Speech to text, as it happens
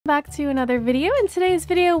back to another video. In today's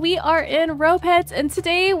video, we are in RoPets, and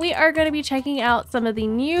today we are going to be checking out some of the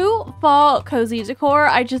new fall cozy decor.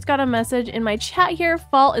 I just got a message in my chat here.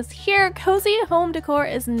 Fall is here. Cozy home decor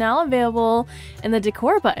is now available in the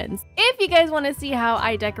decor buttons. If you guys want to see how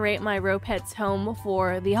I decorate my RoPets home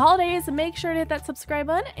for the holidays, make sure to hit that subscribe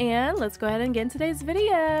button, and let's go ahead and get into today's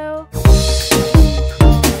video.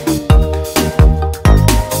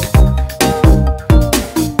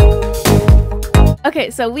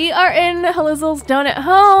 Okay, so we are in haslizzle's donut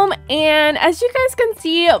home, and as you guys can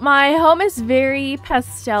see, my home is very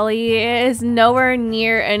pastel-y. It is nowhere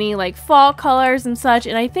near any like fall colors and such,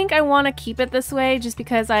 and I think I want to keep it this way just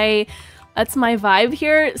because that's my vibe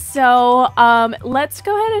here. So let's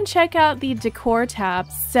go ahead and check out the decor tab.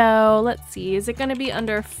 So let's see, is it going to be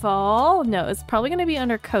under fall? No, it's probably going to be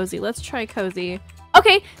under cozy. Let's try cozy.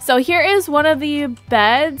 Okay, so here is one of the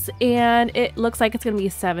beds, and it looks like it's gonna be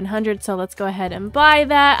 700, so let's go ahead and buy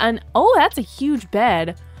that. And oh, that's a huge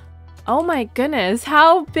bed. Oh my goodness,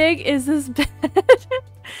 how big is this bed?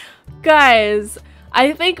 Guys,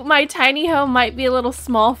 I think my tiny home might be a little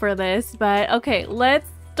small for this, but okay, let's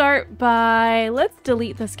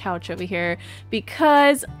delete this couch over here,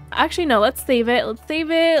 because actually no, let's save it.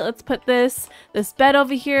 Let's put this bed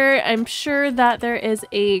over here. I'm sure that there is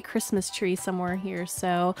a Christmas tree somewhere here,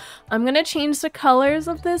 so I'm gonna change the colors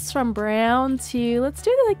of this from brown to, let's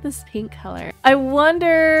do like this pink color. I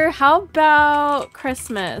wonder, how about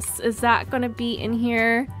Christmas? Is that gonna be in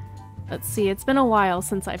here? Let's see, it's been a while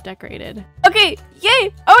since I've decorated. Okay,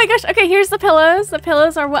 yay! Oh my gosh, okay, here's the pillows. The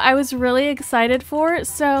pillows are what I was really excited for,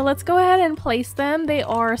 so let's go ahead and place them. They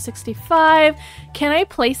are 65. Can I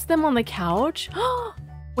place them on the couch?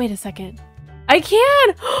 Wait a second. I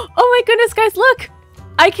can! Oh my goodness, guys, look!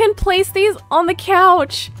 I can place these on the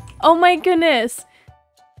couch. Oh my goodness.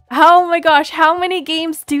 Oh my gosh, how many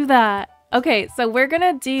games do that? Okay, so we're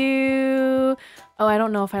gonna do... Oh, I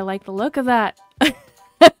don't know if I like the look of that.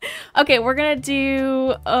 Okay, we're gonna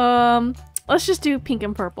do let's just do pink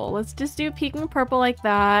and purple. Let's just do pink and purple like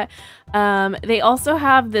that. They also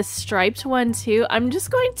have this striped one too. I'm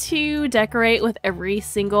just going to decorate with every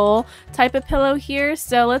single type of pillow here.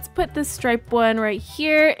 So let's put this striped one right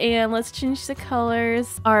here, and let's change the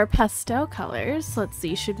colors. Our pastel colors. Let's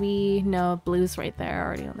see, should we... No, blue's right there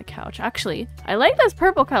already on the couch. Actually, I like this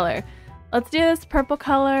purple color. Let's do this purple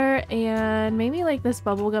color and maybe like this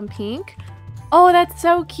bubblegum pink. Oh, that's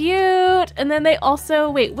so cute. And then they also,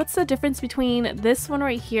 wait, what's the difference between this one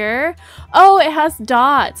right here? Oh, it has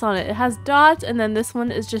dots on it. It has dots, and then this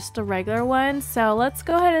one is just a regular one. So let's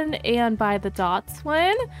go ahead and buy the dots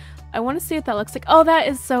one. I want to see what that looks like. Oh, that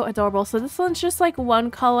is so adorable. So this one's just like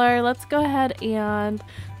one color. Let's go ahead and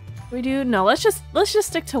let's just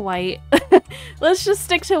stick to white. Let's just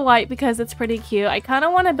stick to white because it's pretty cute. I kind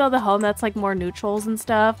of want to build a home that's like more neutrals and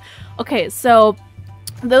stuff. Okay, so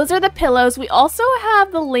those are the pillows. We also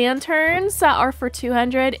have the lanterns that are for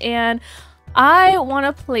 200, and I want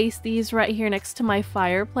to place these right here next to my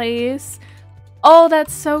fireplace. Oh,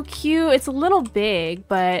 that's so cute. It's a little big,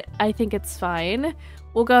 but I think it's fine.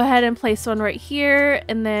 We'll go ahead and place one right here,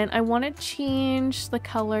 and then I want to change the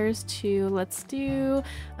colors to, let's do,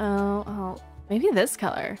 maybe this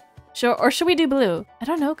color. Sure, or should we do blue? I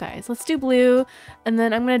don't know, guys. Let's do blue, and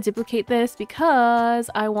then I'm going to duplicate this because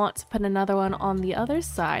I want to put another one on the other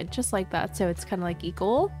side, just like that, so it's kind of like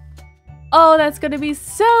equal. Oh, that's going to be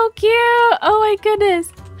so cute! Oh my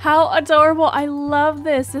goodness! How adorable! I love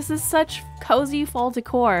this! This is such cozy fall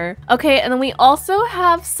decor. Okay, and then we also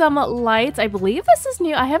have some lights. I believe this is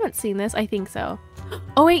new. I haven't seen this. I think so.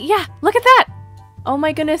 Oh wait, yeah! Look at that! Oh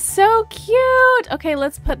my goodness, so cute! Okay,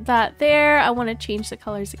 let's put that there. I want to change the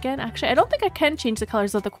colors again. Actually, I don't think I can change the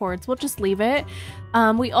colors of the cords. We'll just leave it.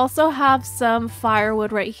 We also have some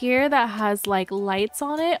firewood right here that has like lights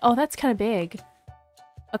on it. Oh, that's kind of big.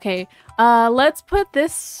 Okay, let's put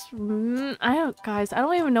this... Guys, I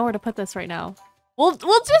don't even know where to put this right now. We'll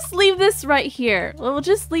just leave this right here. We'll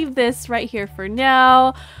just leave this right here for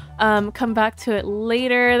now. Come back to it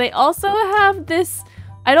later. They also have this...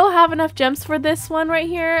 I don't have enough gems for this one right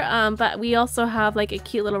here, but we also have like a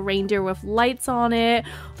cute little reindeer with lights on it.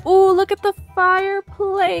 Oh, look at the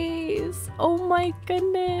fireplace. Oh my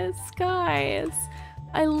goodness, guys.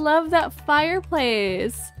 I love that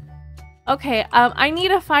fireplace. Okay, I need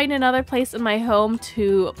to find another place in my home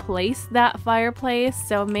to place that fireplace.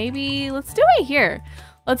 So maybe let's do it here.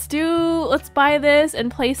 Let's buy this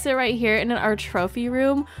and place it right here in our trophy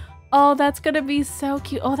room. Oh, that's gonna be so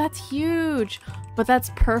cute. Oh, that's huge. But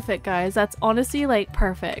that's perfect, guys. That's honestly like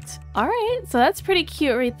perfect. All right, so that's pretty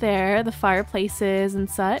cute right there. The fireplaces and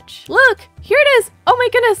such. Look, here it is. Oh my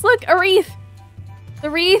goodness, look, a wreath. The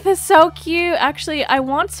wreath is so cute. Actually, I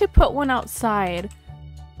want to put one outside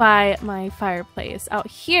by my fireplace out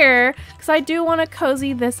here because I do want to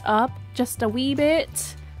cozy this up just a wee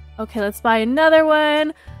bit. Okay, let's buy another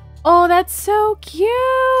one. Oh, that's so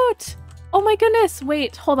cute. Oh my goodness.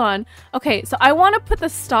 Wait, hold on. Okay, so I want to put the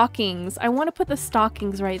stockings. I want to put the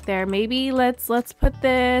stockings right there. Maybe let's put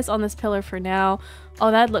this on this pillar for now. Oh,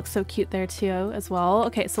 that looks so cute there too as well.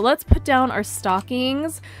 Okay, so let's put down our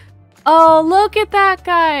stockings. Oh, look at that,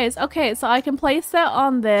 guys. Okay, so I can place that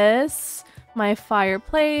on this, my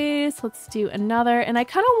fireplace. Let's do another. And I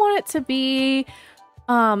kind of want it to be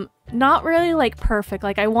not really like perfect.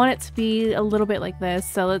 Like I want it to be a little bit like this.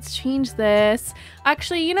 So let's change this.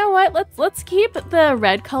 Actually, you know what? Let's keep the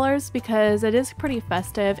red colors because it is pretty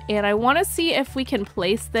festive. And I want to see if we can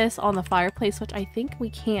place this on the fireplace, which I think we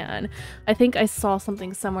can. I think I saw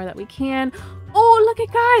something somewhere that we can. Oh, look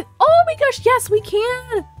at guys. Oh my gosh, yes, we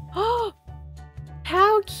can. Oh,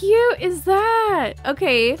 how cute is that?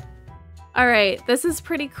 Okay. All right, this is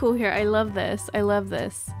pretty cool here. I love this. I love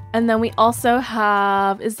this. And then we also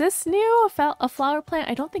have, is this new? A flower plant?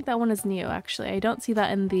 I don't think that one is new, actually. I don't see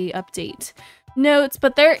that in the update notes,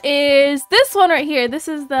 but there is this one right here. This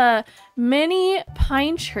is the mini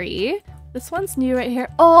pine tree. This one's new right here.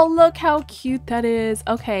 Oh, look how cute that is.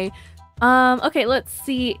 Okay. Okay, let's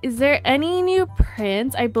see. Is there any new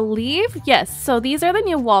prints? I believe, yes. So these are the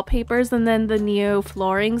new wallpapers and then the new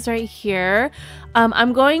floorings right here.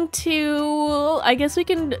 I'm going to, I guess we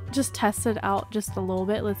can just test it out just a little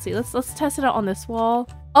bit. Let's see. Let's test it out on this wall.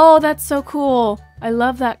 Oh, that's so cool. I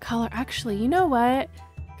love that color. Actually, you know what?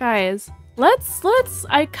 Guys,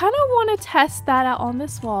 I kind of want to test that out on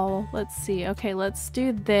this wall. Let's see. Okay, let's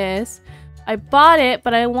do this. I bought it,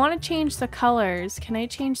 but I want to change the colors. Can I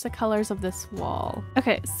change the colors of this wall?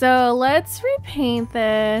 Okay, so let's repaint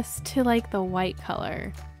this to like the white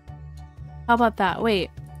color. How about that? Wait,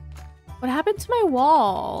 what happened to my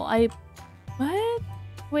wall? What?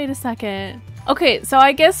 Wait a second. Okay, so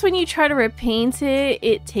I guess when you try to repaint it,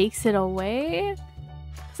 it takes it away?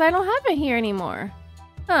 Because I don't have it here anymore.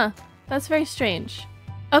 Huh, that's very strange.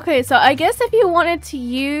 Okay, so I guess if you wanted to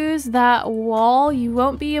use that wall, you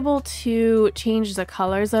won't be able to change the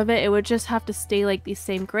colors of it. It would just have to stay like these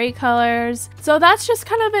same gray colors. So that's just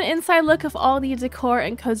kind of an inside look of all the decor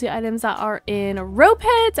and cozy items that are in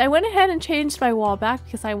RoPets. I went ahead and changed my wall back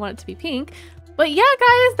because I want it to be pink. But yeah,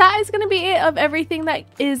 guys, that is going to be it of everything that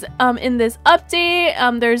is in this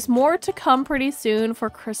update. There's more to come pretty soon for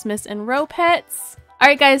Christmas and RoPets.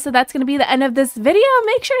 Alright guys, so that's going to be the end of this video.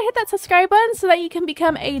 Make sure to hit that subscribe button so that you can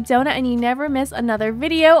become a donut and you never miss another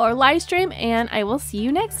video or live stream. And I will see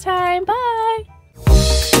you next time. Bye!